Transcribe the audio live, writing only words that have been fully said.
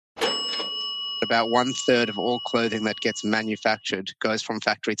About 1/3 of all clothing that gets manufactured goes from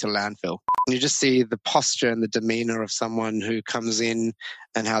factory to landfill. You just see the posture and the demeanor of someone who comes in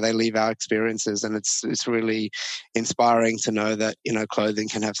and how they leave our experiences. And it's really inspiring to know that, clothing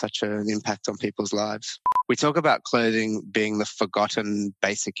can have such an impact on people's lives. We talk about clothing being the forgotten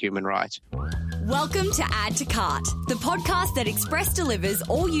basic human right. Welcome to Add to Cart, the podcast that Express delivers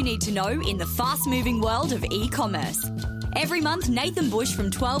all you need to know in the fast-moving world of e-commerce. Every month, Nathan Bush from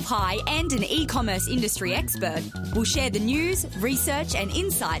 12 High and an e-commerce industry expert will share the news, research and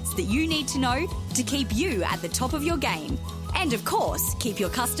insights that you need to know to keep you at the top of your game. And of course, keep your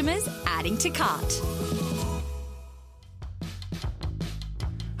customers adding to cart.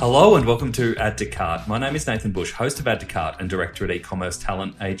 Hello and welcome to Add to Cart. My name is Nathan Bush, host of Add to Cart and director at e-commerce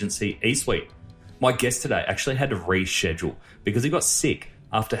talent agency eSuite. My guest today actually had to reschedule because he got sick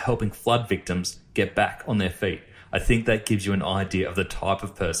after helping flood victims get back on their feet. I think that gives you an idea of the type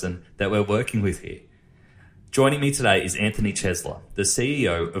of person that we're working with here. Joining me today is Anthony Chesler, the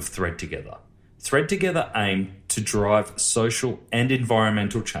CEO of Thread Together. Thread Together aim to drive social and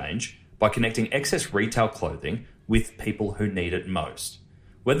environmental change by connecting excess retail clothing with people who need it most.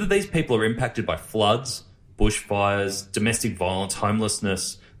 Whether these people are impacted by floods, bushfires, domestic violence,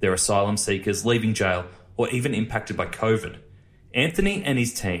 homelessness, they're asylum seekers, leaving jail, or even impacted by COVID, Anthony and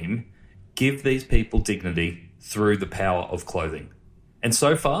his team give these people dignity through the power of clothing. And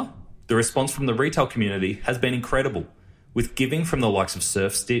so far, the response from the retail community has been incredible, with giving from the likes of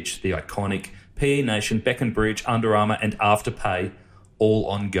Surf Stitch, The Iconic, PE Nation, Beck & Bridge, Under Armour and Afterpay all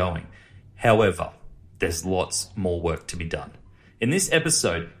ongoing. However, there's lots more work to be done. In this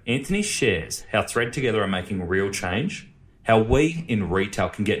episode, Anthony shares how Thread Together are making real change, how we in retail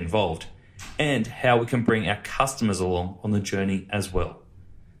can get involved, and how we can bring our customers along on the journey as well.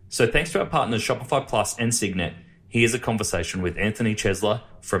 So thanks to our partners Shopify Plus and Signet, here's a conversation with Anthony Chesler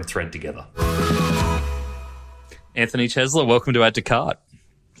from Thread Together. Anthony Chesler, welcome to Add to Cart.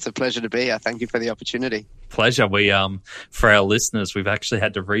 It's a pleasure to be here. Thank you for the opportunity. Pleasure. We, for our listeners, we've actually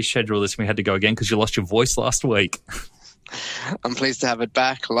had to reschedule this and we had to go again because you lost your voice last week. I'm pleased to have it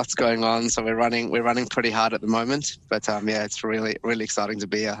back. Lots going on, so we're running pretty hard at the moment. But it's really exciting to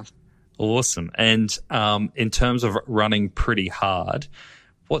be here. Awesome. And in terms of running pretty hard,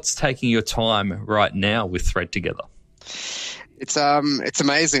 what's taking your time right now with Thread Together? It's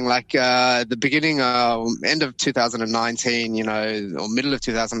amazing. Like the beginning, end of 2019, or middle of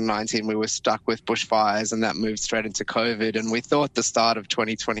 2019, we were stuck with bushfires, and that moved straight into COVID. And we thought the start of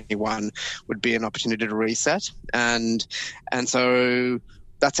 2021 would be an opportunity to reset, and so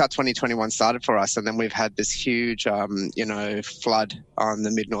that's how 2021 started for us. And then we've had this huge, flood on the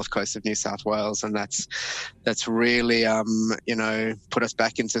mid-north coast of New South Wales. And that's really, put us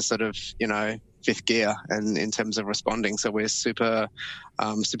back into sort of, fifth gear and in terms of responding. So we're super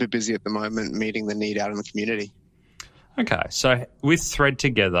busy at the moment meeting the need out in the community. Okay. So with Thread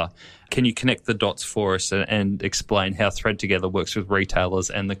Together, can you connect the dots for us and explain how Thread Together works with retailers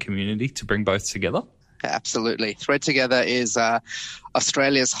and the community to bring both together? Absolutely. Thread Together is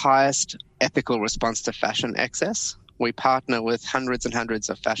Australia's highest ethical response to fashion excess. We partner with hundreds and hundreds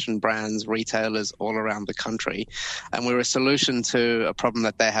of fashion brands, retailers all around the country, and we're a solution to a problem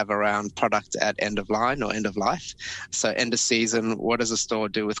that they have around product at end of line or end of life. So end of season, what does a store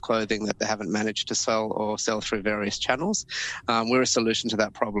do with clothing that they haven't managed to sell or sell through various channels? We're a solution to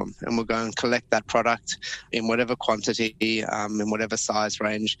that problem, and we'll go and collect that product in whatever quantity, in whatever size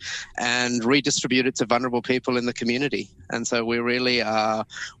range, and redistribute it to vulnerable people in the community. And so we really are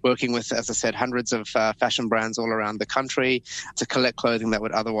working with, as I said, hundreds of fashion brands all around the country to collect clothing that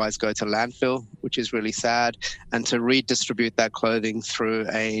would otherwise go to landfill, which is really sad, and to redistribute that clothing through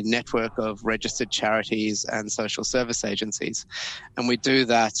a network of registered charities and social service agencies. And we do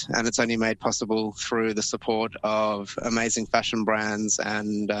that, and it's only made possible through the support of amazing fashion brands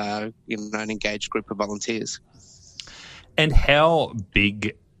and an engaged group of volunteers. And how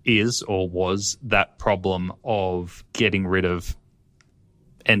big is or was that problem of getting rid of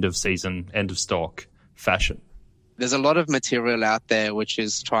end of season, end of stock fashion? There's a lot of material out there which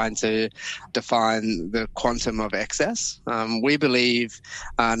is trying to define the quantum of excess. We believe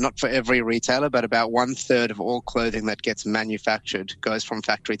not for every retailer, but about 1/3 of all clothing that gets manufactured goes from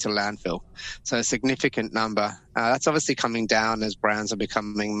factory to landfill. So a significant number. That's obviously coming down as brands are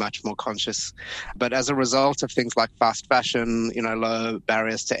becoming much more conscious. But as a result of things like fast fashion, low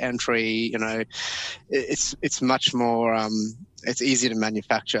barriers to entry, it's much more it's easy to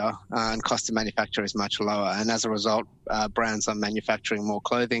manufacture and cost to manufacture is much lower. And as a result, brands are manufacturing more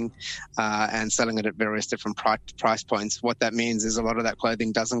clothing and selling it at various different price points. What that means is a lot of that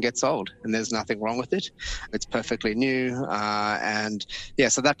clothing doesn't get sold, and there's nothing wrong with it. It's perfectly new.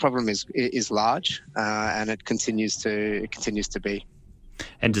 So that problem is large, and it continues to be.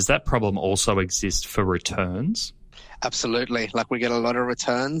 And does that problem also exist for returns? Absolutely. Like, we get a lot of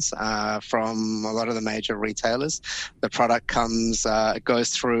returns from a lot of the major retailers. The product goes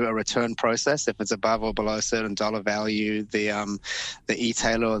through a return process. If it's above or below a certain dollar value, the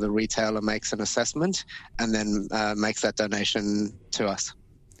e-tailer or the retailer makes an assessment and then makes that donation to us.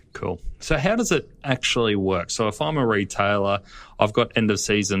 Cool. So how does it actually work? So if I'm a retailer, I've got end of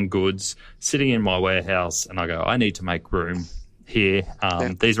season goods sitting in my warehouse and I go, I need to make room here.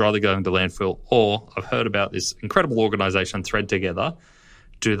 These are either going to landfill, or I've heard about this incredible organisation, Thread Together.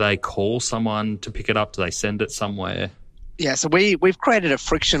 Do they call someone to pick it up? Do they send it somewhere? Yeah, so we've created a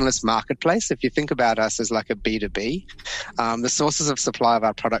frictionless marketplace. If you think about us as like a B2B, the sources of supply of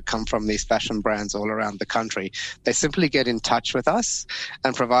our product come from these fashion brands all around the country. They simply get in touch with us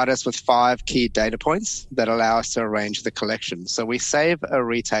and provide us with 5 key data points that allow us to arrange the collection. So we save a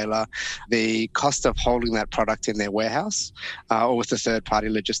retailer the cost of holding that product in their warehouse or with a third-party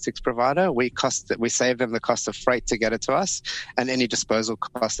logistics provider. We save them the cost of freight to get it to us and any disposal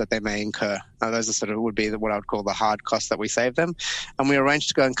costs that they may incur. Now, those would be what I would call the hard costs that we save them, and we arrange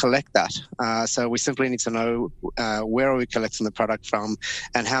to go and collect that. So we simply need to know where are we collecting the product from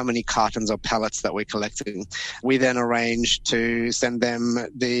and how many cartons or pallets that we're collecting. We then arrange to send them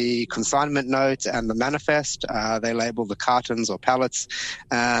the consignment note and the manifest. They label the cartons or pallets,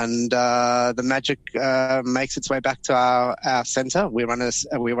 and the magic makes its way back to our centre. We run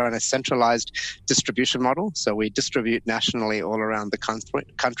a centralised distribution model, so we distribute nationally all around the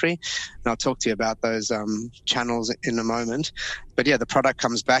country. And I'll talk to you about those channels in a moment. But yeah, the product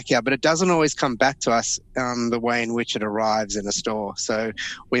comes back here, but it doesn't always come back to us the way in which it arrives in a store. So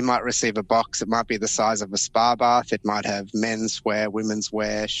we might receive a box. It might be the size of a spa bath. It might have men's wear, women's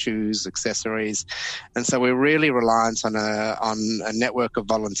wear, shoes, accessories. And so we're really reliant on a network of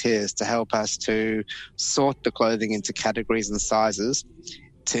volunteers to help us to sort the clothing into categories and sizes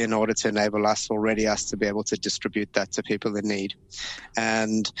in order to enable us to be able to distribute that to people in need.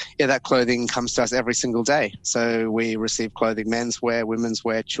 And that clothing comes to us every single day. So we receive clothing, men's wear, women's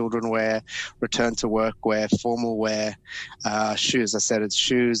wear, children wear, return to work wear, formal wear, shoes. I said it's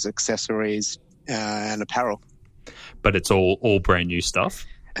shoes, accessories, and apparel. But it's all brand new stuff?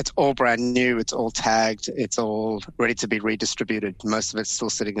 It's all brand new. It's all tagged. It's all ready to be redistributed. Most of it's still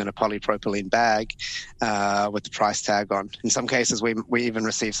sitting in a polypropylene bag with the price tag on. In some cases, we even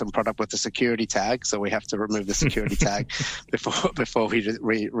receive some product with a security tag, so we have to remove the security tag before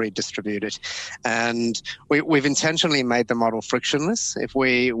we redistribute it. And we've intentionally made the model frictionless. If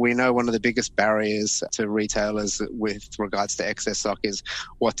we know one of the biggest barriers to retailers with regards to excess stock is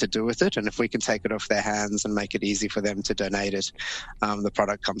what to do with it, and if we can take it off their hands and make it easy for them to donate it, the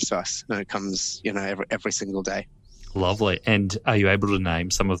product comes to us, and it comes, every single day. Lovely. And are you able to name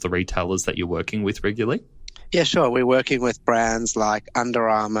some of the retailers that you're working with regularly? Yeah, sure. We're working with brands like Under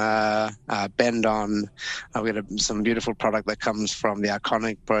Armour, Bend On. We got some beautiful product that comes from the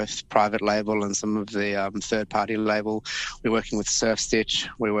iconic both private label and some of the third-party label. We're working with Surf Stitch.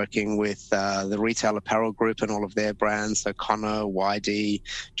 We're working with the Retail Apparel Group and all of their brands, so Connor, YD,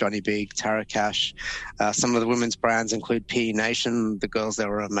 Johnny Big, Tarakash. Some of the women's brands include PE Nation. The girls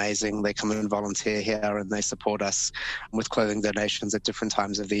there are amazing. They come in and volunteer here, and they support us with clothing donations at different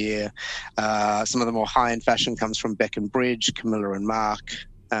times of the year. Some of the more high-end fashion comes from Beck and Bridge, Camilla and Mark.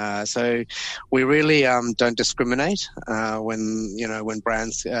 So we really don't discriminate when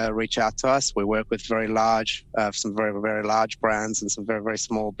brands reach out to us. We work with some very, very large brands and some very, very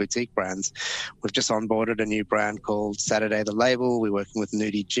small boutique brands. We've just onboarded a new brand called Saturday the Label. We're working with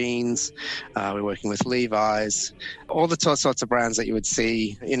Nudie Jeans. We're working with Levi's. All the sorts of brands that you would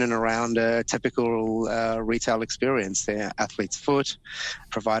see in and around a typical retail experience. They're Athlete's Foot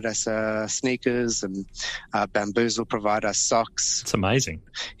provide us sneakers, and Bamboozle provide us socks. It's amazing.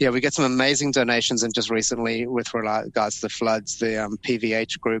 Yeah, we get some amazing donations, and just recently with regards to the floods, the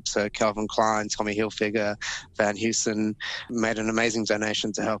PVH group, so Calvin Klein, Tommy Hilfiger, Van Heusen, made an amazing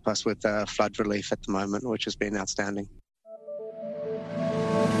donation to help us with flood relief at the moment, which has been outstanding.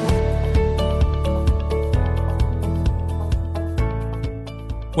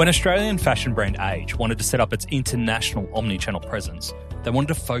 When Australian fashion brand Age wanted to set up its international omni-channel presence, they wanted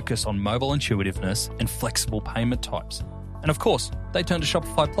to focus on mobile intuitiveness and flexible payment types. And of course, they turned to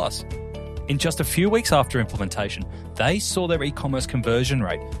Shopify Plus. In just a few weeks after implementation, they saw their e-commerce conversion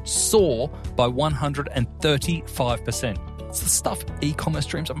rate soar by 135%, It's the stuff e-commerce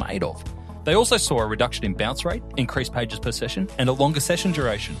dreams are made of. They also saw a reduction in bounce rate, increased pages per session, and a longer session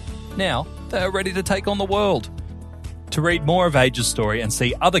duration. Now, they are ready to take on the world. To read more of Age's story and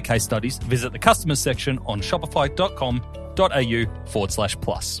see other case studies, visit the customers section on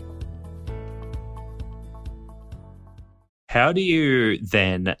shopify.com.au/plus. How do you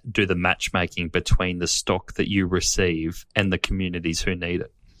then do the matchmaking between the stock that you receive and the communities who need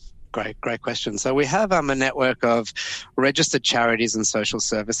it? Great question. So we have a network of registered charities and social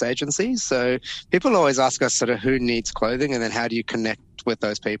service agencies. So people always ask us sort of who needs clothing and then how do you connect with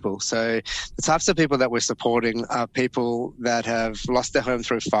those people. So the types of people that we're supporting are people that have lost their home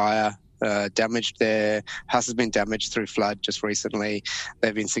through fire, their house has been damaged through flood just recently.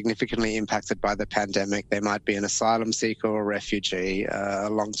 They've been significantly impacted by the pandemic. They might be an asylum seeker or refugee, a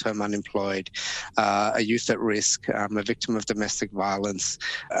long-term unemployed, a youth at risk, a victim of domestic violence,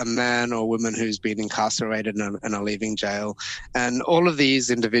 a man or woman who's been incarcerated and are leaving jail. And all of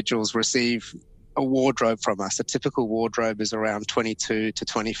these individuals receive a wardrobe from us. A typical wardrobe is around 22 to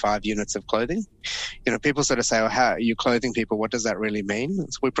 25 units of clothing. You know, people sort of say, how are you clothing people? What does that really mean?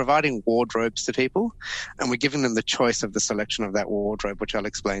 So we're providing wardrobes to people and we're giving them the choice of the selection of that wardrobe, which I'll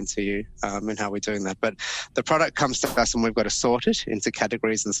explain to you in how we're doing that. But the product comes to us and we've got to sort it into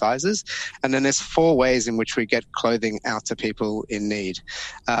categories and sizes. And then there's 4 ways in which we get clothing out to people in need.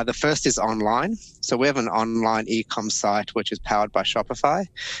 The first is online. So we have an online e-com site, which is powered by Shopify,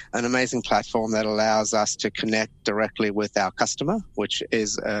 an amazing platform that allows us to connect directly with our customer, which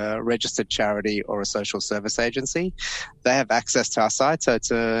is a registered charity or a social service agency. They have access to our site, so it's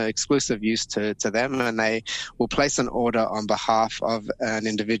an exclusive use to them, and they will place an order on behalf of an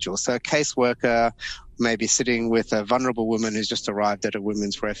individual. So a caseworker may be sitting with a vulnerable woman who's just arrived at a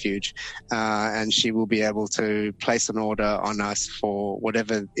women's refuge, and she will be able to place an order on us for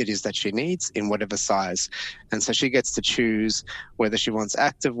whatever it is that she needs in whatever size. And so she gets to choose whether she wants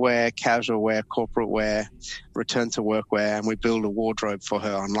active wear, casual wear, corporate wear, return to work wear, and we build a wardrobe for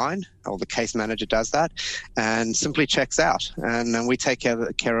her online, or the case manager does that, and simply checks out. And then we take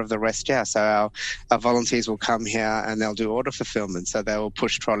care of the rest, So our volunteers will come here and they'll do order fulfillment. So they will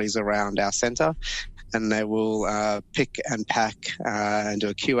push trolleys around our centre, and they will pick and pack and do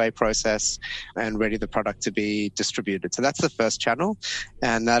a QA process and ready the product to be distributed. So that's the first channel,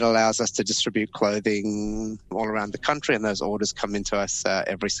 and that allows us to distribute clothing all around the country, and those orders come into us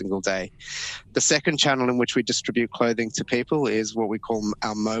every single day. The second channel in which we distribute clothing to people is what we call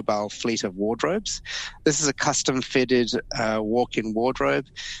our mobile fleet of wardrobes. This is a custom-fitted walk-in wardrobe.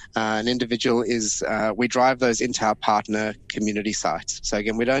 An individual we drive those into our partner community sites. So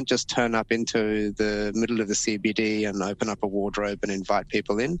again, we don't just turn up into the middle of the CBD and open up a wardrobe and invite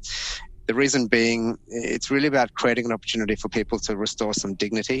people in. The reason being, it's really about creating an opportunity for people to restore some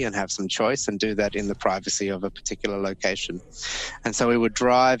dignity and have some choice, and do that in the privacy of a particular location. And so we would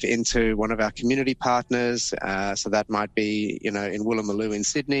drive into one of our community partners. So that might be, in Woolloomooloo in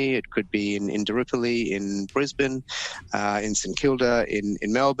Sydney. It could be in Indooroopilly in Brisbane, in St Kilda in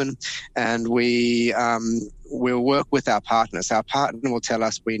Melbourne. And we'll work with our partners. Our partner will tell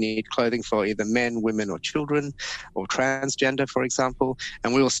us we need clothing for either men, women, or children, or transgender, for example,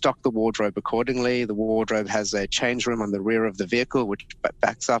 and we will stock the wardrobe accordingly. The wardrobe has a change room on the rear of the vehicle, which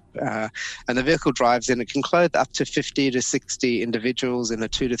backs up, and the vehicle drives in. It can clothe up to 50 to 60 individuals in a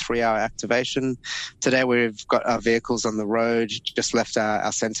 2 to 3 hour activation. Today we've got our vehicles on the road, just left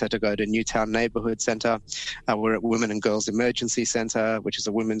our centre to go to Newtown Neighbourhood Centre. We're at Women and Girls Emergency Centre, which is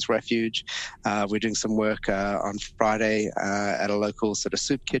a women's refuge. We're doing some work on Friday at a local sort of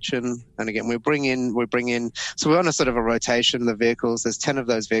soup kitchen. And again, we bring in, so we're on a sort of a rotation of the vehicles. There's 10 of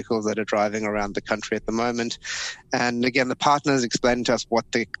those vehicles that are driving around the country at the moment. And again, the partners explain to us what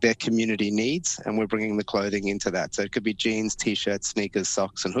their community needs, and we're bringing the clothing into that. So it could be jeans, t-shirts, sneakers,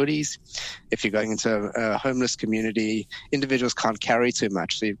 socks, and hoodies. If you're going into a homeless community, individuals can't carry too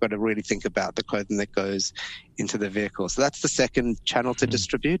much. So you've got to really think about the clothing that goes into the vehicle. So that's the second channel to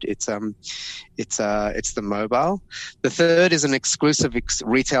distribute. It's the mobile. The third is an exclusive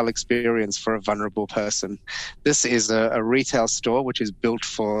retail experience for a vulnerable person. This is a retail store which is built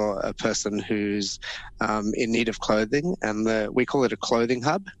for a person who's in need of clothing, and we call it a clothing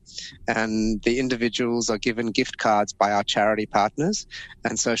hub. And the individuals are given gift cards by our charity partners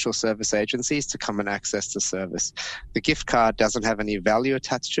and social service agencies to come and access the service. The gift card doesn't have any value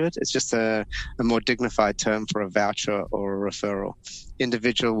attached to it. It's just a more dignified term for a voucher or a referral.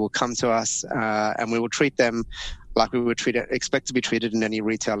 Individual will come to us and we will treat them like we would expect to be treated in any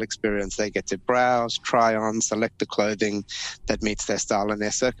retail experience. They get to browse, try on, select the clothing that meets their style and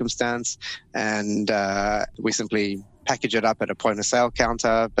their circumstance, and we simply package it up at a point of sale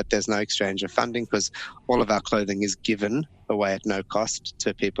counter, but there's no exchange of funding because all of our clothing is given away at no cost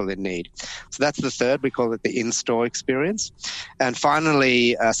to people in need. So that's the third. We call it the in-store experience. And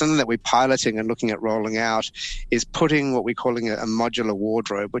finally, something that we're piloting and looking at rolling out is putting what we're calling a modular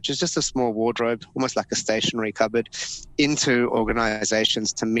wardrobe, which is just a small wardrobe, almost like a stationary cupboard, into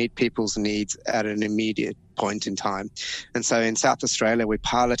organizations to meet people's needs at an immediate point in time. And so in South Australia, we're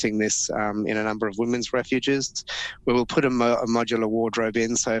piloting this in a number of women's refuges, where we'll put a modular wardrobe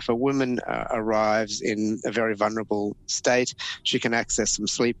in. So if a woman arrives in a very vulnerable state, she can access some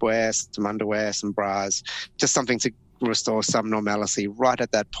sleepwear, some underwear, some bras, just something to restore some normalcy right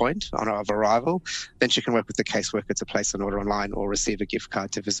at that point of arrival. Then she can work with the caseworker to place an order online or receive a gift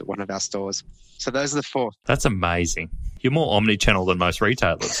card to visit one of our stores. So those are the four. That's amazing. You're more omni-channel than most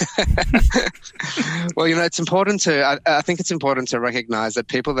retailers. Well, it's important I think it's important to recognize that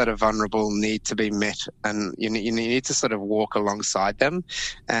people that are vulnerable need to be met, and you need to sort of walk alongside them,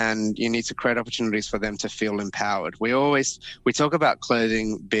 and you need to create opportunities for them to feel empowered. We talk about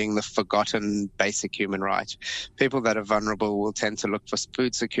clothing being the forgotten basic human right. People that are vulnerable will tend to look for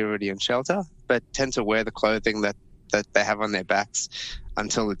food security and shelter, but tend to wear the clothing that they have on their backs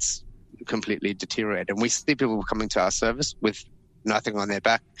until it's completely deteriorated. And we see people coming to our service with nothing on their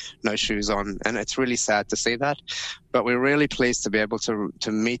back, no shoes on, and it's really sad to see that. But we're really pleased to be able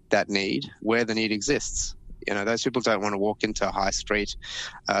to meet that need where the need exists. Those people don't want to walk into a high street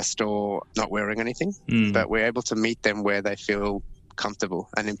store not wearing anything, but we're able to meet them where they feel comfortable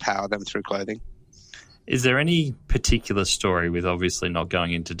and empower them through clothing. Is there any particular story, with obviously not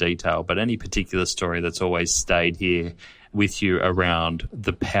going into detail, but any particular story that's always stayed here with you around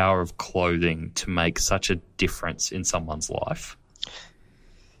the power of clothing to make such a difference in someone's life?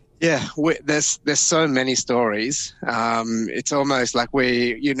 Yeah, there's so many stories. It's almost like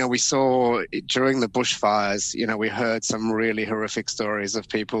we saw during the bushfires, we heard some really horrific stories of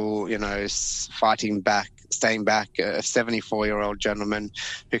people, fighting back, staying back. A 74-year-old gentleman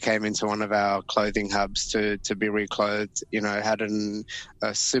who came into one of our clothing hubs to be reclothed, had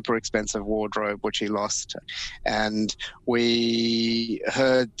a super expensive wardrobe, which he lost. And we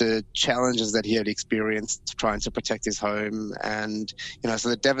heard the challenges that he had experienced trying to protect his home. And, so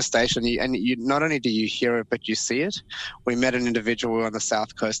the devastation, and not only do you hear it, but you see it. We met an individual on the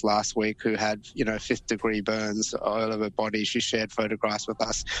South Coast last week who had, 5th degree burns all over her body. She shared photographs with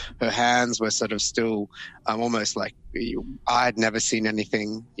us. Her hands were sort of still almost like I had never seen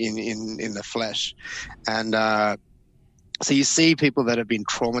anything in the flesh. And so you see people that have been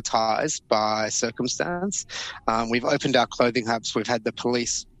traumatized by circumstance. We've opened our clothing hubs. We've had the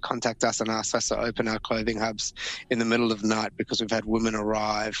police contact us and ask us to open our clothing hubs in the middle of the night because we've had women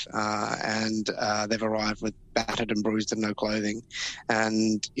arrive and they've arrived with battered and bruised and no clothing.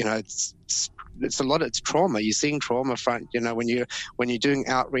 And, it's a lot. It's trauma. You're seeing trauma front. When you're doing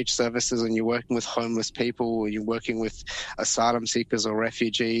outreach services and you're working with homeless people, or you're working with asylum seekers or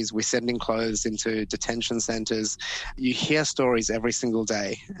refugees, we're sending clothes into detention centers. You hear stories every single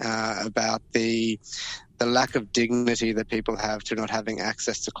day about the lack of dignity that people have to not having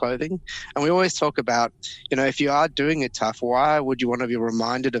access to clothing. And we always talk about, if you are doing it tough, why would you want to be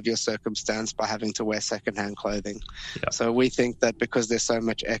reminded of your circumstance by having to wear secondhand clothing? Yeah. So we think that because there's so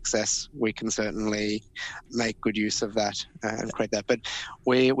much excess, we can certainly make good use of that and create that. But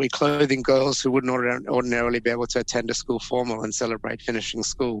we're clothing girls who wouldn't ordinarily be able to attend a school formal and celebrate finishing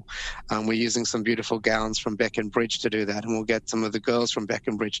school. We're using some beautiful gowns from Beck and Bridge to do that. And we'll get some of the girls from Beck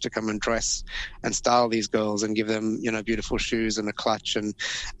and Bridge to come and dress and style these girls and give them, beautiful shoes and a clutch. And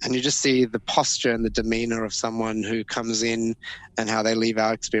you just see the posture and the demeanor of someone who comes in and how they leave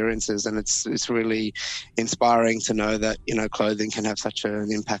our experiences. And it's really inspiring to know that, clothing can have such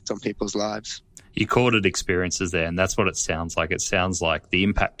an impact on people's lives. You called it experiences there, and that's what it sounds like. It sounds like the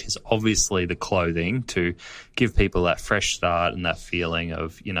impact is obviously the clothing to give people that fresh start and that feeling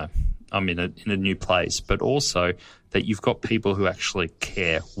of, I'm in a new place, but also that you've got people who actually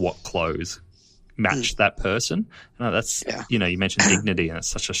care what clothes match that person. That's, you mentioned dignity, and it's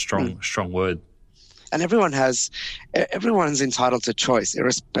such a strong word. And everyone's entitled to choice,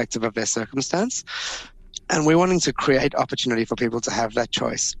 irrespective of their circumstance. And we're wanting to create opportunity for people to have that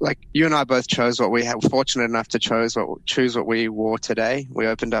choice. Like you and I both chose what we have, fortunate enough to choose what we wore today. We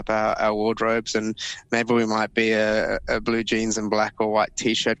opened up our wardrobes, and maybe we might be a blue jeans and black or white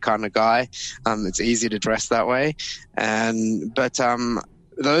t-shirt kind of guy. It's easy to dress that way. And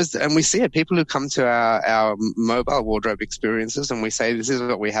we see it, people who come to our mobile wardrobe experiences, and we say, this is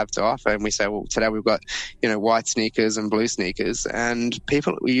what we have to offer. And we say, well, today we've got, white sneakers and blue sneakers, and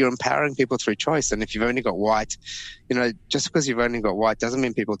you're empowering people through choice. And if you've only got white, just because you've only got white doesn't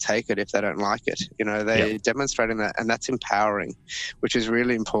mean people take it if they don't like it. They're demonstrating that, and that's empowering, which is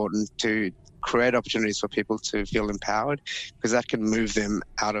really important to create opportunities for people to feel empowered, because that can move them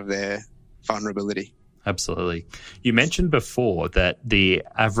out of their vulnerability. Absolutely. You mentioned before that the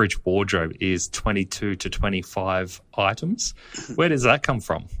average wardrobe is 22 to 25 items. Where does that come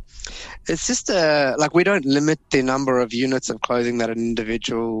from? It's just we don't limit the number of units of clothing that an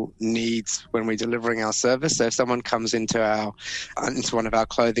individual needs when we're delivering our service. So if someone comes into one of our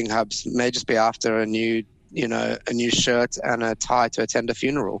clothing hubs, it may just be after a new shirt and a tie to attend a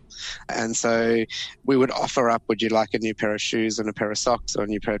funeral. And so we would offer up, would you like a new pair of shoes and a pair of socks or a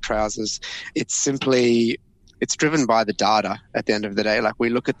new pair of trousers? It's driven by the data at the end of the day. Like, we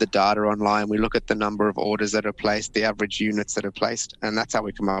look at the data online, we look at the number of orders that are placed, the average units that are placed, and that's how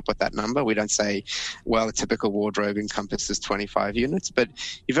we come up with that number. We don't say, well, a typical wardrobe encompasses 25 units, but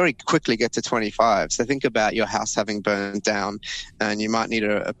you very quickly get to 25. So think about your house having burned down, and you might need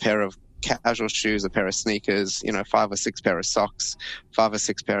a pair of casual shoes, a pair of sneakers, 5 or 6 pair of socks, 5 or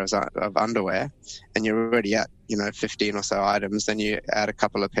 6 pairs of underwear, and you're already at 15 or so items. Then you add a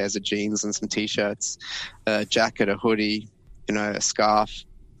couple of pairs of jeans and some t-shirts, a jacket, a hoodie, a scarf,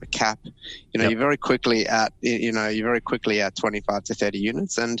 a cap. You're very quickly at 25 to 30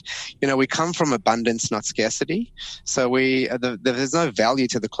 units. And we come from abundance, not scarcity. So there's no value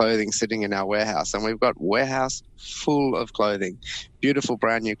to the clothing sitting in our warehouse, and we've got warehouse full of clothing, beautiful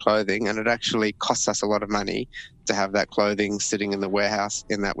brand new clothing, and it actually costs us a lot of money to have that clothing sitting in the warehouse,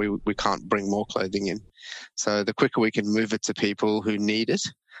 in that we can't bring more clothing in. So the quicker we can move it to people who need it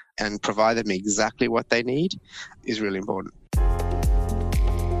and provide them exactly what they need is really important.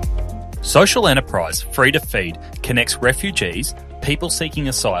 Social enterprise Free to Feed connects refugees, people seeking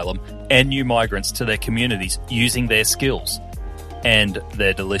asylum, and new migrants to their communities using their skills and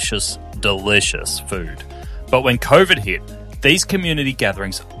their delicious, delicious food. But when COVID hit, these community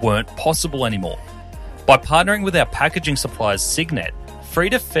gatherings weren't possible anymore. By partnering with our packaging suppliers Signet,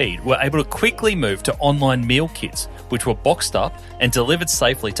 Free to Feed were able to quickly move to online meal kits, which were boxed up and delivered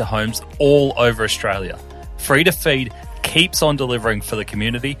safely to homes all over Australia. Free to Feed keeps on delivering for the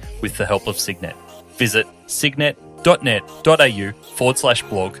community with the help of Signet. Visit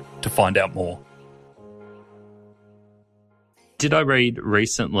signet.net.au/blog to find out more. Did I read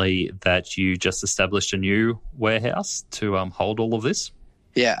recently that you just established a new warehouse to hold all of this?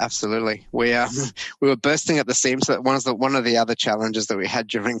 Yeah, absolutely. We were bursting at the seams. So one of the other challenges that we had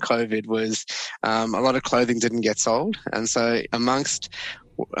during COVID was a lot of clothing didn't get sold, and so amongst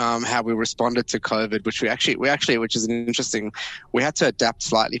how we responded to COVID, which which is interesting, we had to adapt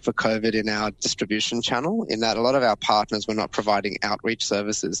slightly for COVID in our distribution channel, in that a lot of our partners were not providing outreach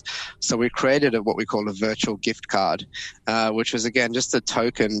services. So we created what we call a virtual gift card, which was, again, just a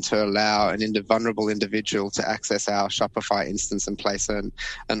token to allow an vulnerable individual to access our Shopify instance and place an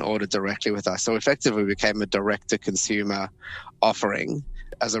order directly with us. So effectively, we became a direct-to-consumer offering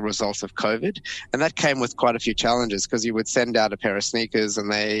as a result of COVID. And that came with quite a few challenges, because you would send out a pair of sneakers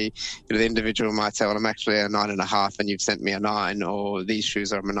and the individual might say, well, I'm actually a 9.5 and you've sent me a 9, or these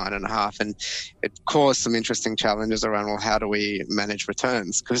shoes are a 9.5. And it caused some interesting challenges around, well, how do we manage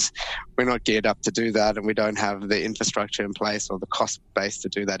returns? Because we're not geared up to do that, and we don't have the infrastructure in place or the cost base to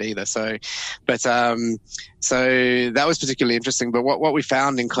do that either. So that was particularly interesting. But what we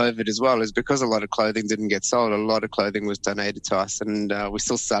found in COVID as well is, because a lot of clothing didn't get sold, a lot of clothing was donated to us, and we're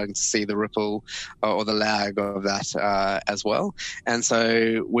still starting to see the ripple or the lag of that as well. And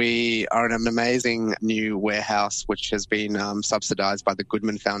so we are in an amazing new warehouse, which has been subsidised by the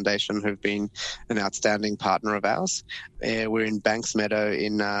Goodman Foundation, who've been an outstanding partner of ours. We're in Banks Meadow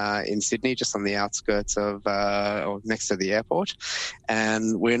in Sydney, just on the outskirts of or next to the airport,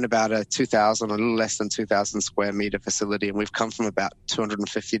 and we're in about a little less than 2,000 square metre facility, and we've come from about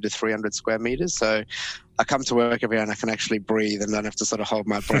 250 to 300 square metres. So I come to work every day and I can actually breathe and don't have to sort of hold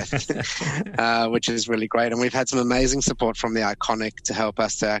my breath, which is really great. And we've had some amazing support from the Iconic to help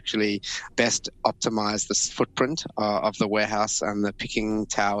us to actually best optimize the footprint of the warehouse and the picking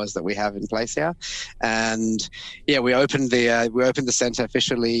towers that we have in place here. And yeah, we opened the centre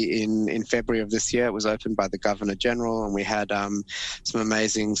officially in February of this year. It was opened by the Governor General, and we had some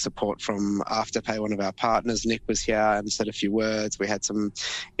amazing support from Afterpay, one of our partners. Nick was here and said a few words. We had some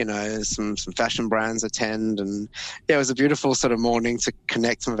fashion brands attend, and yeah, it was a beautiful sort of morning to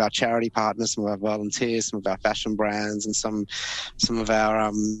connect some of our charity partners, some of our volunteers, some of our fashion brands, and some of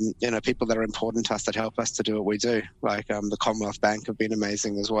our people that are important to us that help us to do what we do. Like the Commonwealth Bank have been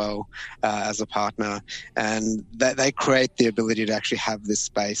amazing as well as a partner, and they create the ability to actually have this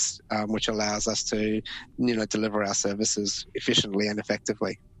space which allows us to deliver our services efficiently and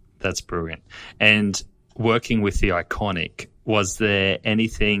effectively. That's brilliant. And working with the Iconic, Was there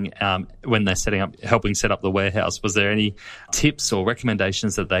anything when they're helping set up the warehouse? Was there any tips or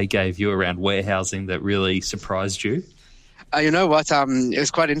recommendations that they gave you around warehousing that really surprised you? You know what? It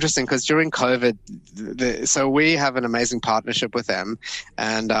was quite interesting because during COVID, so we have an amazing partnership with them,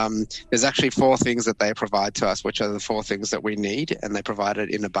 and there's actually 4 things that they provide to us, which are the 4 things that we need, and they provide it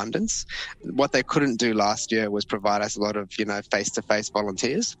in abundance. What they couldn't do last year was provide us a lot of, face-to-face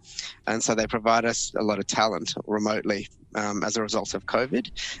volunteers, and so they provide us a lot of talent remotely as a result of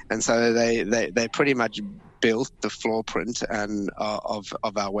COVID, and so they pretty much built the floor print and of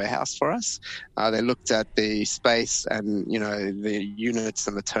our warehouse for us. They looked at the space and the units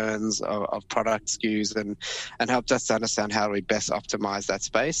and the turns of product SKUs and helped us to understand how we best optimize that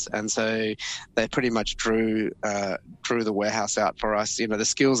space. And so they pretty much drew the warehouse out for us. The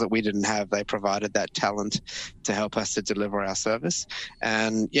skills that we didn't have, they provided that talent to help us to deliver our service.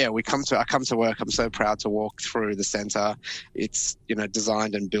 And yeah, I come to work. I'm so proud to walk through the center. It's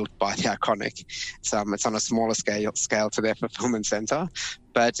designed and built by The Iconic. It's on a smaller scale to their fulfillment center,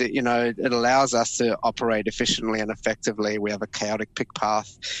 but it allows us to operate efficiently and effectively. We have a chaotic pick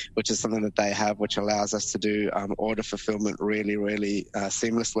path, which is something that they have, which allows us to do order fulfillment really, really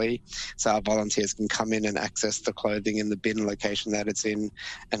seamlessly. So our volunteers can come in and access the clothing in the bin location that it's in,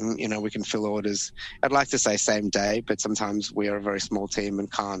 and we can fill orders. I'd like to say same day, but sometimes we are a very small team and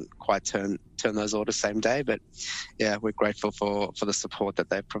can't quite turn those orders same day. But yeah, we're grateful for the support that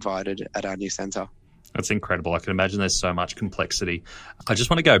they've provided at our new center. That's incredible. I can imagine there's so much complexity. I just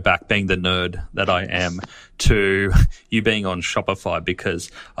want to go back, being the nerd that I am, to you being on Shopify,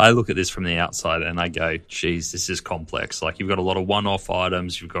 because I look at this from the outside and I go, geez, this is complex. Like, you've got a lot of one-off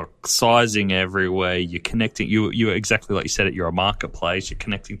items, you've got sizing everywhere, you're connecting, you're exactly like you said it, you're a marketplace, you're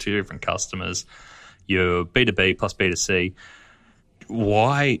connecting to different customers, you're B2B plus B2C.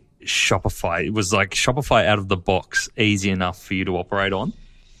 Why Shopify? Was like Shopify out of the box easy enough for you to operate on?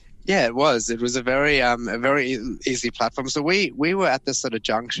 Yeah, it was. It was a very easy platform. So we were at this sort of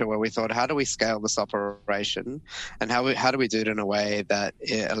juncture where we thought, how do we scale this operation, and how do we do it in a way that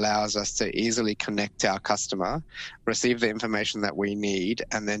it allows us to easily connect our customer, receive the information that we need,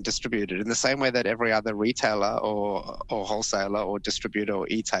 and then distribute it in the same way that every other retailer or wholesaler or distributor or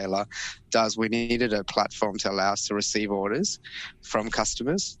e-tailer does. We needed a platform to allow us to receive orders from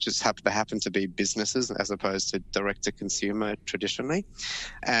customers, just they happen to be businesses as opposed to direct to consumer traditionally.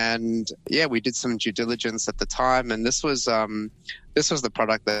 And yeah, we did some due diligence at the time, and this was the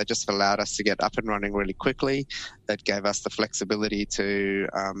product that just allowed us to get up and running really quickly. That gave us the flexibility to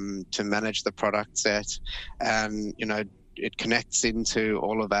manage the product set, and it connects into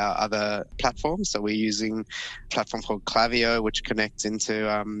all of our other platforms. So we're using a platform called Klaviyo, which connects into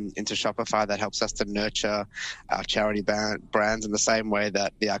Shopify, that helps us to nurture our charity brands in the same way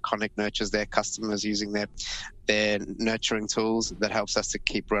that The Iconic nurtures their customers using their nurturing tools. That helps us to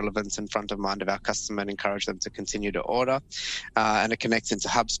keep relevance in front of mind of our customer and encourage them to continue to order. And it connects into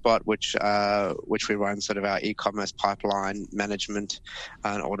HubSpot, which we run sort of our e-commerce pipeline management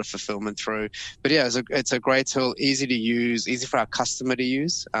and order fulfillment through. But yeah, it's a great tool, easy to use, easy for our customer to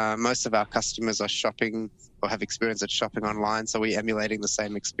use. Most of our customers are shopping or have experience at shopping online, so we're emulating the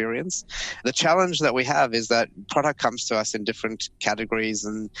same experience. The challenge that we have is that product comes to us in different categories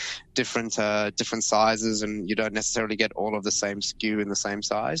and different sizes, and you don't necessarily get all of the same SKU in the same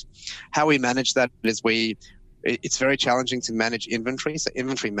size. How we manage that is it's very challenging to manage inventory. So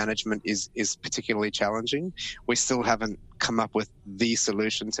inventory management is particularly challenging. We still haven't come up with the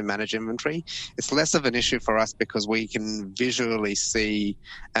solution to manage inventory. It's less of an issue for us because we can visually see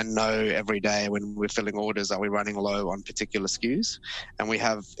and know every day when we're filling orders, are we running low on particular SKUs? And we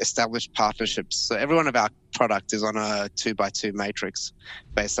have established partnerships. So every one of our product is on a 2x2 matrix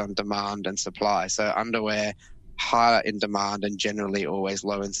based on demand and supply. So underwear, higher in demand and generally always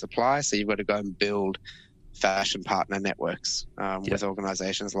low in supply. So you've got to go and build fashion partner networks with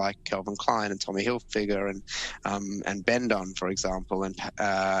organizations like Calvin Klein and Tommy Hilfiger and Bendon, for example,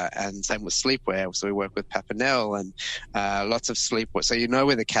 and same with sleepwear. So we work with Papinel and lots of sleepwear. So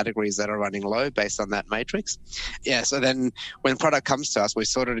where the categories that are running low based on that matrix. Yeah. So then when product comes to us, we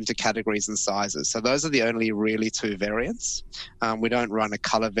sort it into categories and sizes. So those are the only really 2 variants. We don't run a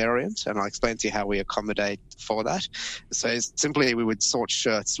color variant, and I'll explain to you how we accommodate for that. So simply we would sort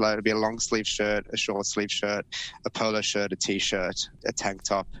shirts. So it would be a long sleeve shirt, a short sleeve shirt, a polo shirt, a t-shirt, a tank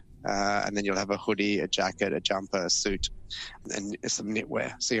top, and then you'll have a hoodie, a jacket, a jumper, a suit. and some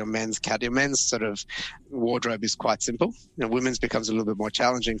knitwear. So your men's sort of wardrobe is quite simple. Women's becomes a little bit more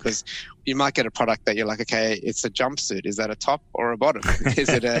challenging because you might get a product that you're like, okay, it's a jumpsuit. Is that a top or a bottom?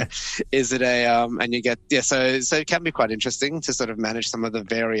 And you get, so it can be quite interesting to sort of manage some of the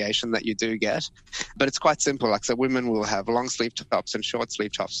variation that you do get, but it's quite simple. Like, so women will have long sleeve tops and short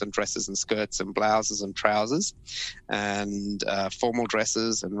sleeve tops and dresses and skirts and blouses and trousers and formal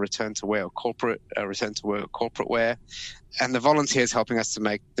dresses and return to wear corporate wear. And the volunteers helping us to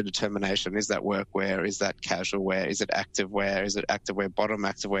make the determination: is that work wear? Is that casual wear? Is it active wear? Is it active wear bottom,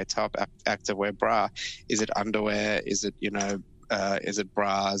 active wear top, active wear bra? Is it underwear? Is it, is it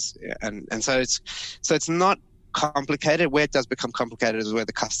bras? And so it's not complicated. Where it does become complicated is where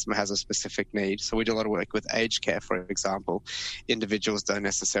the customer has a specific need. So we do a lot of work with aged care, for example. Individuals don't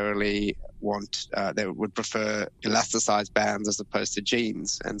necessarily want, they would prefer elasticized bands as opposed to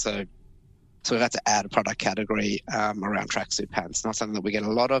jeans. And so we've had to add a product category around tracksuit pants. Not something that we get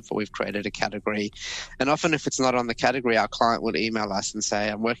a lot of, but we've created a category. And often if it's not on the category, our client will email us and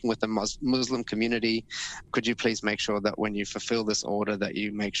say, I'm working with the Muslim community. Could you please make sure that when you fulfill this order that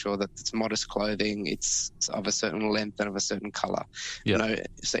you make sure that it's modest clothing, it's of a certain length and of a certain color. Yeah.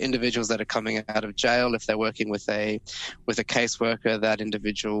 So individuals that are coming out of jail, if they're working with a caseworker, that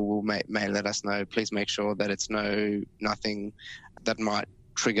individual may let us know, please make sure that it's nothing that might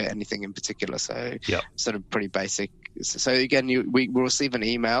trigger anything in particular. So sort of pretty basic. So again, we will receive an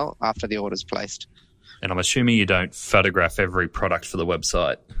email after the order's placed. And I'm assuming you don't photograph every product for the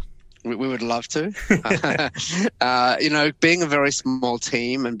website. We would love to. Being a very small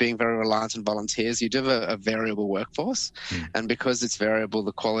team and being very reliant on volunteers, you do have a variable workforce. And because it's variable,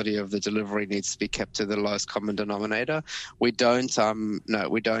 the quality of the delivery needs to be kept to the lowest common denominator. We don't at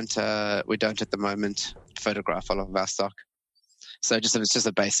the moment photograph all of our stock. So it's just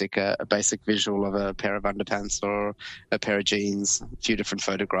a basic visual of a pair of underpants or a pair of jeans, a few different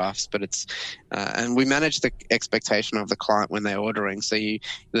photographs. But it's and we manage the expectation of the client when they're ordering. So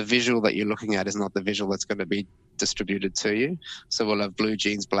the visual that you're looking at is not the visual that's going to be distributed to you. So we'll have blue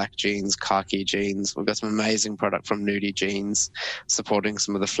jeans, black jeans, khaki jeans. We've got some amazing product from Nudie Jeans supporting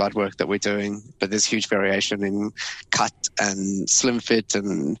some of the flood work that we're doing. But there's huge variation in cut and slim fit,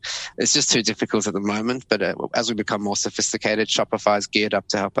 and it's just too difficult at the moment. But as we become more sophisticated, Shopify's geared up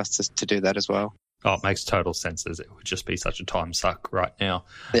to help us to do that as well. Oh, it makes total sense, as it would just be such a time suck right now.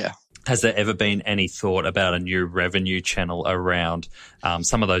 Yeah. Has there ever been any thought about a new revenue channel around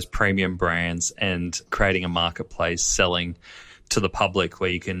some of those premium brands and creating a marketplace selling to the public where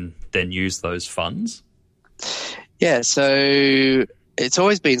you can then use those funds? Yeah, so it's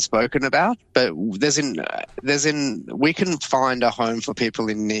always been spoken about, but we can find a home for people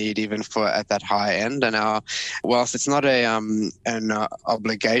in need even for at that high end. And whilst it's not an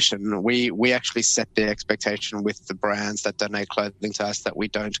obligation, we actually set the expectation with the brands that donate clothing to us that we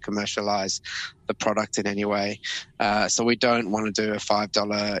don't commercialize the product in any way. So we don't want to do a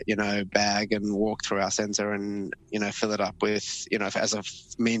 $5, bag and walk through our center and, fill it up with, as a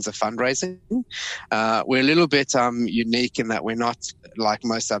means of fundraising. We're a little bit unique in that we're not like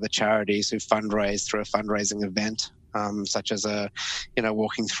most other charities who fundraise through a fundraising event. Such as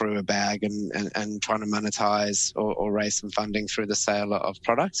walking through a bag and trying to monetize or raise some funding through the sale of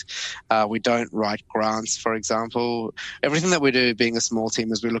product. We don't write grants, for example. Everything that we do, being a small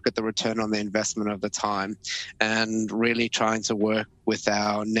team, is we look at the return on the investment of the time and really trying to work with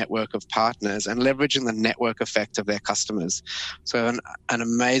our network of partners and leveraging the network effect of their customers. So an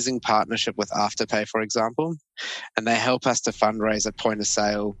amazing partnership with Afterpay, for example, and they help us to fundraise at point of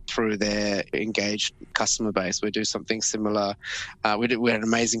sale through their engaged customer base. We do something similar. We had an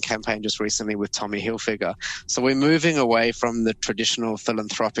amazing campaign just recently with Tommy Hilfiger. So we're moving away from the traditional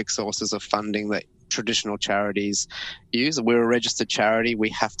philanthropic sources of funding that traditional charities use. We're a registered charity. We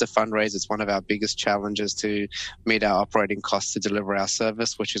have to fundraise. It's one of our biggest challenges to meet our operating costs to deliver our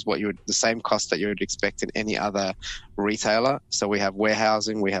service, which is the same cost that you would expect in any other retailer. So we have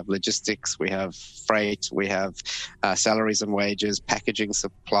warehousing, we have logistics, we have freight, we have salaries and wages, packaging,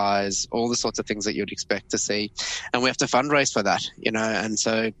 supplies, all the sorts of things that you'd expect to see. And we have to fundraise for that, and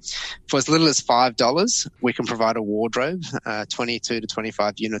so for as little as $5, we can provide a wardrobe, 22 to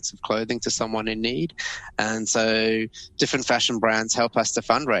 25 units of clothing to someone in need. And so different fashion brands help us to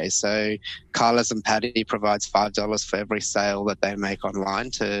fundraise. So Carla's and Paddy provides $5 for every sale that they make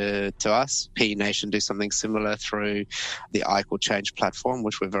online to us. P Nation do something similar through the I Equal Change platform,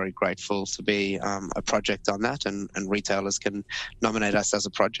 which we're very grateful to be a project on that, and retailers can nominate us as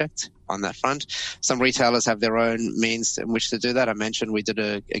a project on that front. Some retailers have their own means in which to do that. I mentioned we did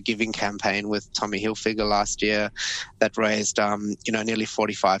a giving campaign with Tommy Hilfiger last year that raised nearly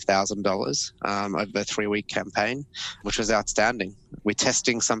 $45,000 over the 3-week campaign, which was outstanding. We're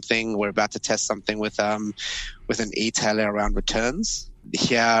testing something. We're about to test something with an e-tailer around returns.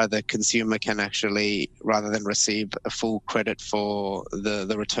 Here, the consumer can actually, rather than receive a full credit for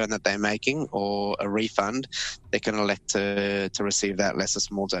the return that they're making or a refund, they can elect to receive that less a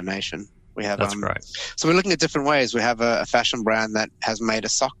small donation. We have, That's great. So we're looking at different ways. We have a fashion brand that has made a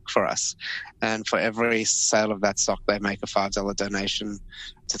sock for us, and for every sale of that sock, they make a $5 donation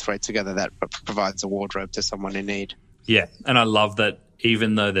to Thread Together that provides a wardrobe to someone in need. Yeah, and I love that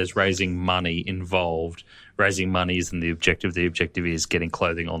even though there's raising money involved, raising money isn't the objective. The objective is getting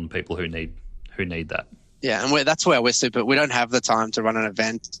clothing on people who need that. Yeah, and that's where we're super. We don't have the time to run an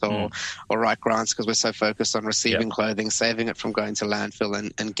event or write grants because we're so focused on receiving clothing, saving it from going to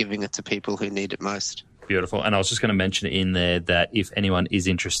landfill and giving it to people who need it most. Beautiful. And I was just going to mention in there that if anyone is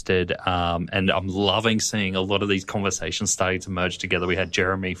interested, and I'm loving seeing a lot of these conversations starting to merge together. We had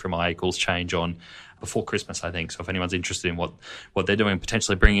Jeremy from I Equals Change on before Christmas, I think. So if anyone's interested in what they're doing,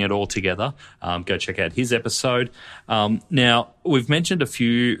 potentially bringing it all together, go check out his episode. Now, we've mentioned a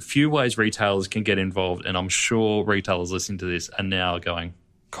few ways retailers can get involved, and I'm sure retailers listening to this are now going,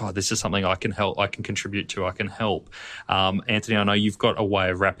 God, this is something I can help, I can contribute to, I can help. Anthony, I know you've got a way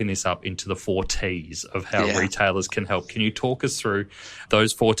of wrapping this up into the 4 T's of how retailers can help. Can you talk us through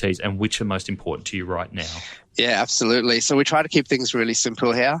those 4 T's and which are most important to you right now? Yeah, absolutely. So we try to keep things really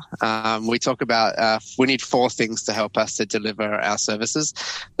simple here. We talk about we need 4 things to help us to deliver our services.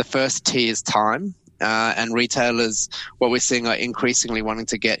 The first T is time. And retailers, what we're seeing, are increasingly wanting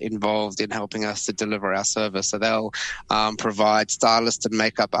to get involved in helping us to deliver our service. So they'll provide stylists and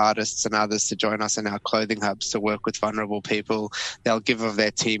makeup artists and others to join us in our clothing hubs to work with vulnerable people. They'll give of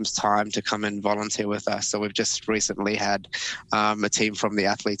their team's time to come and volunteer with us. So we've just recently had a team from the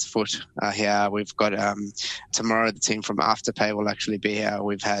Athlete's Foot here. We've got tomorrow the team from Afterpay will actually be here.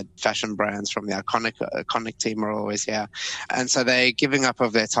 We've had fashion brands from the Iconic team are always here. And so they're giving up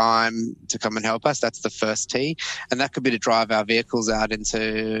of their time to come and help us. That's the first T, and that could be to drive our vehicles out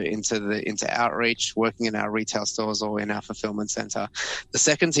into outreach, working in our retail stores or in our fulfillment center. The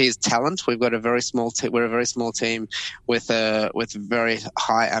second T is talent. We've got a very small team. We're a very small team with very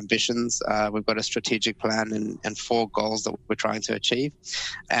high ambitions. We've got a strategic plan and 4 goals that we're trying to achieve,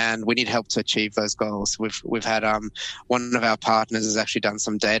 and we need help to achieve those goals. We've had one of our partners has actually done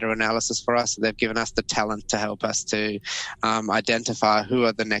some data analysis for us. So they've given us the talent to help us to identify who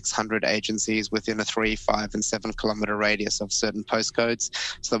are the next 100 agencies within a 3, 5, and 7 kilometer radius of certain postcodes,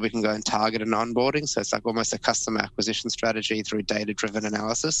 so that we can go and target an onboarding. So it's like almost a customer acquisition strategy through data-driven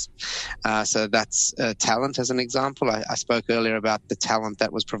analysis. So that's talent as an example. I spoke earlier about the talent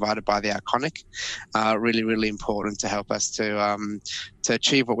that was provided by the Iconic. Really, really important to help us to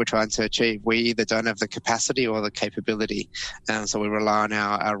achieve what we're trying to achieve. We either don't have the capacity or the capability, and so we rely on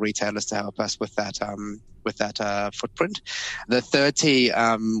our retailers to help us with that. Footprint. The third T,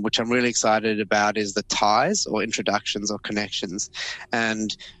 which I'm really excited about, is the ties or introductions or connections.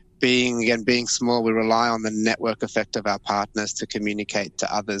 And being small, we rely on the network effect of our partners to communicate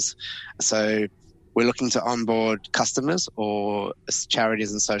to others. So we're looking to onboard customers or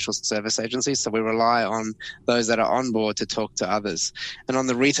charities and social service agencies. So we rely on those that are on board to talk to others. And on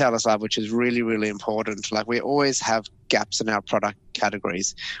the retailer side, which is really, really important, like we always have gaps in our product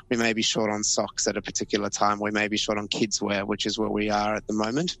categories. We may be short on socks at a particular time. We may be short on kids wear, which is where we are at the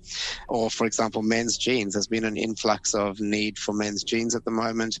moment. Or, for example, men's jeans. There's been an influx of need for men's jeans at the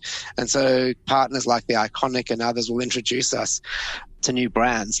moment. And so partners like the Iconic and others will introduce us to new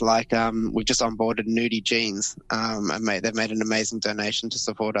brands. Like we've just onboarded Nudie Jeans, and they've made an amazing donation to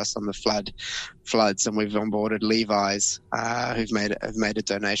support us on the floods, and we've onboarded Levi's, who've made a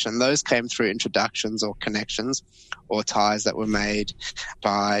donation. Those came through introductions or connections or ties that were made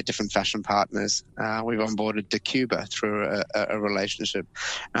by different fashion partners. We've onboarded DeCuba through a relationship.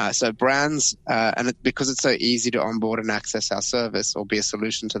 So brands, because it's so easy to onboard and access our service or be a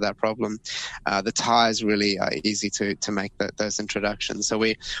solution to that problem, the ties really are easy to make those introductions. So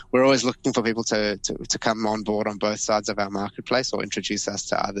we're always looking for people to come on board on both sides of our marketplace or introduce us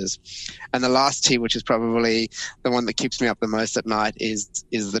to others. And the last T, which is probably the one that keeps me up the most at night, is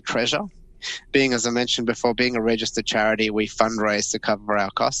the treasure. Being, as I mentioned before, being a registered charity, we fundraise to cover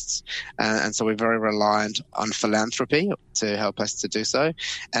our costs. And so we're very reliant on philanthropy to help us to do so.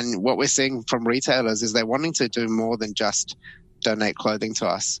 And what we're seeing from retailers is they're wanting to do more than just donate clothing to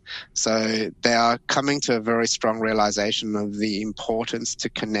us. So they are coming to a very strong realization of the importance to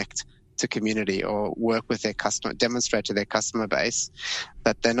connect to community or work with their customer, demonstrate to their customer base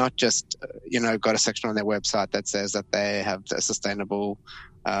that they're not just, got a section on their website that says that they have a sustainable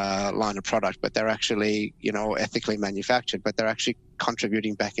line of product, but they're actually, ethically manufactured, but they're actually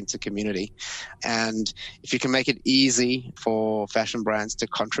contributing back into community. And if you can make it easy for fashion brands to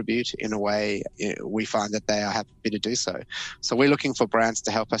contribute in a way, we find that they are happy to do so. So we're looking for brands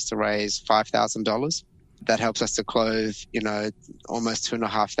to help us to raise $5,000. That helps us to clothe, almost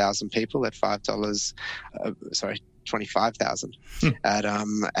 2,500 people at $5. 25,000 at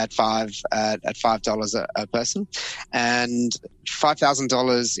 $5 a person, and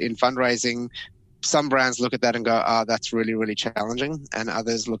 $5,000 in fundraising. Some brands look at that and go, that's really, really challenging. And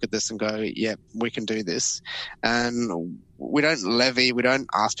others look at this and go, yeah, we can do this. And we don't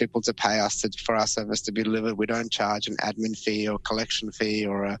ask people to pay us for our service to be delivered. We don't charge an admin fee or collection fee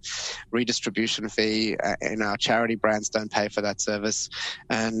or a redistribution fee. And our charity brands don't pay for that service.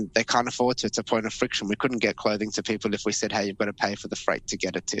 And they can't afford to. It's a point of friction. We couldn't get clothing to people if we said, hey, you've got to pay for the freight to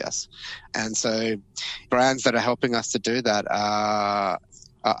get it to us. And so brands that are helping us to do that are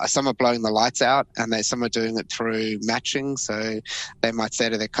some are blowing the lights out, and some are doing it through matching. So they might say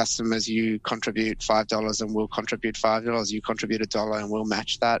to their customers, you contribute $5 and we'll contribute $5. You contribute $1 and we'll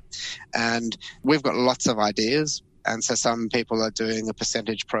match that. And we've got lots of ideas. And so some people are doing a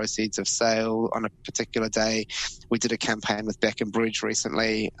percentage proceeds of sale on a particular day. We did a campaign with Beck and Bridge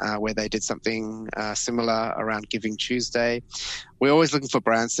recently where they did something similar around Giving Tuesday. We're always looking for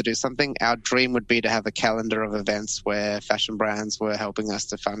brands to do something. Our dream would be to have a calendar of events where fashion brands were helping us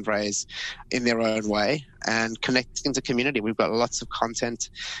to fundraise in their own way and connecting to community. We've got lots of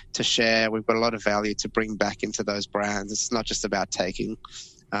content to share. We've got a lot of value to bring back into those brands. It's not just about taking.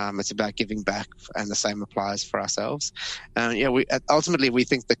 It's about giving back, and the same applies for ourselves. Ultimately, we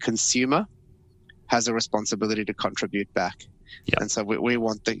think the consumer has a responsibility to contribute back. Yep. And so we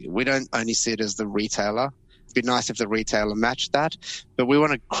don't only see it as the retailer. It'd be nice if the retailer matched that, but we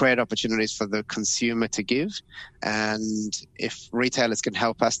want to create opportunities for the consumer to give. And if retailers can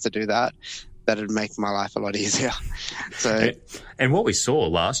help us to do that, that'd make my life a lot easier. And what we saw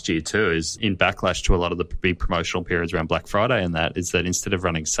last year too is in backlash to a lot of the big promotional periods around Black Friday and that is that instead of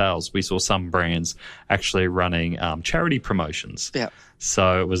running sales, we saw some brands actually running charity promotions. Yeah.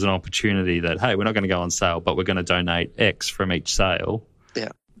 So it was an opportunity that, hey, we're not going to go on sale, but we're going to donate X from each sale. Yeah.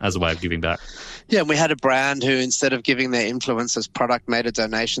 As a way of giving back. Yeah, and we had a brand who, instead of giving their influencers product, made a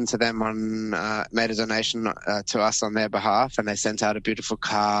donation to them to us on their behalf, and they sent out a beautiful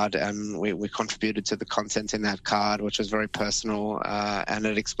card, and we contributed to the content in that card, which was very personal, and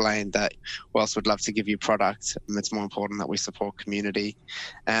it explained that whilst we'd love to give you product, it's more important that we support community.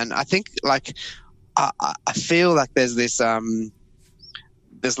 And I think, I feel like there's this.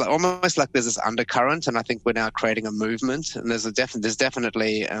 There's this undercurrent, and I think we're now creating a movement. And there's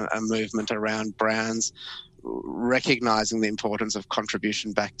definitely a movement around brands recognizing the importance of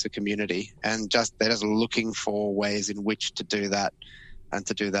contribution back to community, and they're just looking for ways in which to do that, and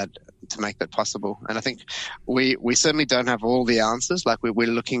to make that possible. And I think we certainly don't have all the answers. Like we're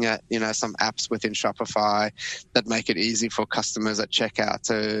looking at some apps within Shopify that make it easy for customers at checkout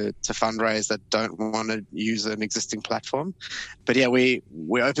to fundraise that don't want to use an existing platform. But yeah, we're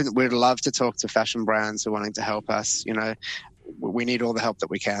open. We'd love to talk to fashion brands who are wanting to help us. We need all the help that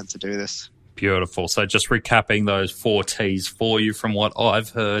we can to do this. Beautiful. So just recapping those 4 T's for you from what I've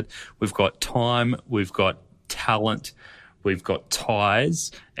heard, we've got time, we've got talent, we've got ties,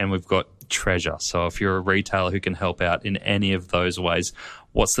 and we've got treasure. So if you're a retailer who can help out in any of those ways,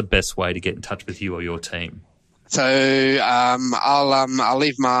 what's the best way to get in touch with you or your team? So I'll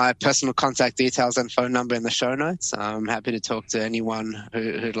leave my personal contact details and phone number in the show notes. I'm happy to talk to anyone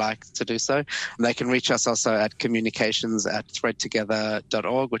who'd like to do so. They can reach us also at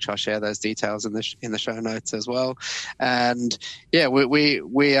communications@threadtogether.org, which I'll share those details in the show notes as well. And yeah,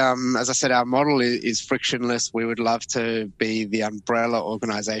 we as I said, our model is frictionless. We would love to be the umbrella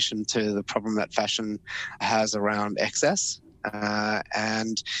organization to the problem that fashion has around excess.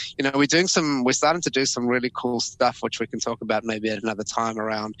 And we're starting to do some really cool stuff, which we can talk about maybe at another time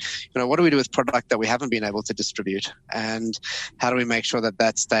around, what do we do with product that we haven't been able to distribute, and how do we make sure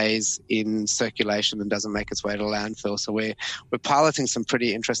that stays in circulation and doesn't make its way to landfill? So we're piloting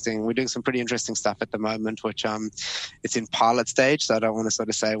we're doing some pretty interesting stuff at the moment, which it's in pilot stage. So I don't want to sort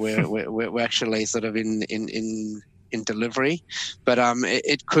of say we're actually sort of in in delivery, but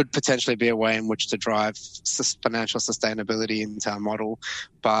it could potentially be a way in which to drive financial sustainability into our model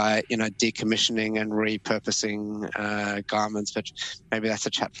by, decommissioning and repurposing garments. But maybe that's a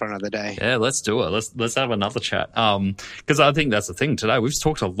chat for another day. Yeah, let's do it. Let's have another chat. Because I think that's the thing today. We've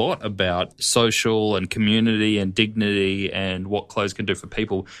talked a lot about social and community and dignity and what clothes can do for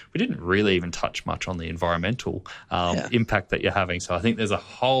people. We didn't really even touch much on the environmental impact that you're having. So I think there's a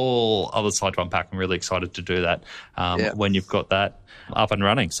whole other side to unpack. I'm really excited to do that when you've got that up and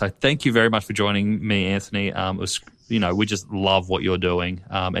running. So thank you very much for joining me, Anthony. It was, we just love what you're doing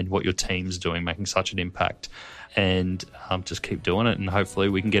and what your team's doing, making such an impact. And just keep doing it, and hopefully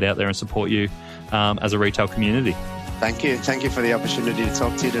we can get out there and support you as a retail community. Thank you. Thank you for the opportunity to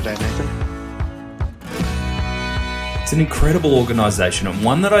talk to you today, Nathan. It's an incredible organisation, and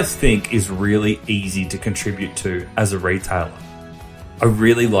one that I think is really easy to contribute to as a retailer. I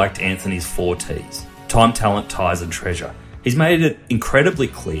really liked Anthony's 4 T's: time, talent, ties and treasure. He's made it incredibly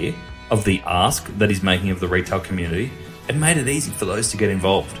clear of the ask that he's making of the retail community and made it easy for those to get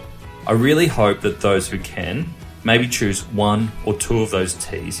involved. I really hope that those who can maybe choose 1 or 2 of those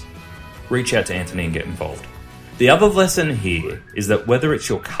T's, reach out to Anthony and get involved. The other lesson here is that whether it's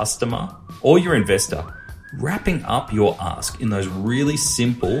your customer or your investor, wrapping up your ask in those really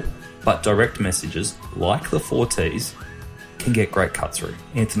simple but direct messages like the 4 T's can get great cut through.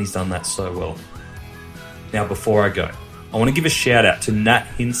 Anthony's done that so well. Now, before I go, I want to give a shout out to Nat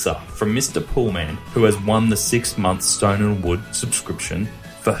Hinsa from Mr. Poolman, who has won the 6-month Stone & Wood subscription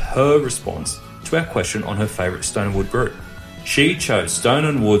for her response to our question on her favourite Stone & Wood brew. She chose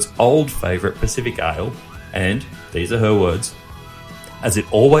Stone & Wood's old favourite Pacific Ale, and these are her words: "As it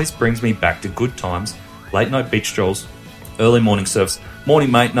always brings me back to good times, late night beach strolls, early morning surfs,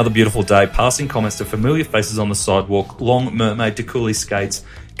 morning mate, another beautiful day, passing comments to familiar faces on the sidewalk, long mermaid to coolie skates,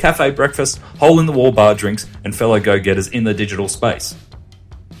 cafe breakfast, hole-in-the-wall bar drinks, and fellow go-getters in the digital space."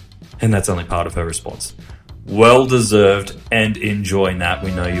 And that's only part of her response. Well deserved, and enjoy, Nat. We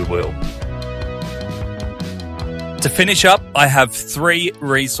know you will. To finish up, I have 3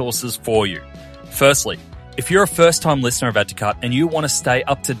 resources for you. Firstly, if you're a first-time listener of Add to Cart and you want to stay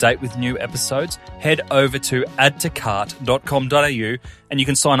up to date with new episodes, head over to addtocart.com.au and you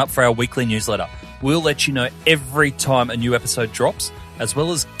can sign up for our weekly newsletter. We'll let you know every time a new episode drops, as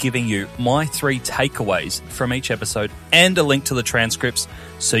well as giving you my 3 takeaways from each episode and a link to the transcripts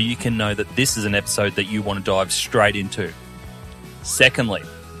so you can know that this is an episode that you want to dive straight into. Secondly,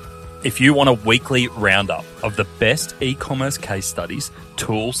 if you want a weekly roundup of the best e-commerce case studies,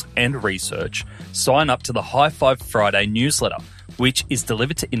 tools, and research, sign up to the High Five Friday newsletter, which is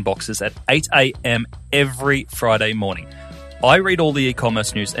delivered to inboxes at 8 a.m. every Friday morning. I read all the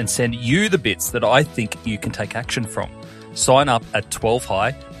e-commerce news and send you the bits that I think you can take action from. Sign up at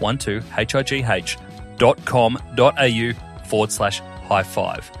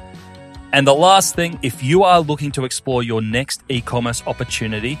 12high.com.au/high5. And the last thing, if you are looking to explore your next e-commerce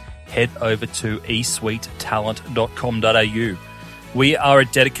opportunity, head over to esuitetalent.com.au. We are a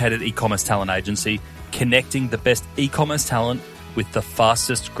dedicated e-commerce talent agency connecting the best e-commerce talent with the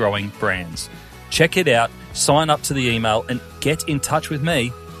fastest growing brands. Check it out, sign up to the email, and get in touch with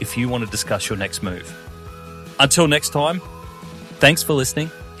me if you want to discuss your next move. Until next time, thanks for listening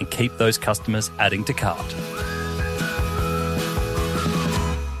and keep those customers adding to cart.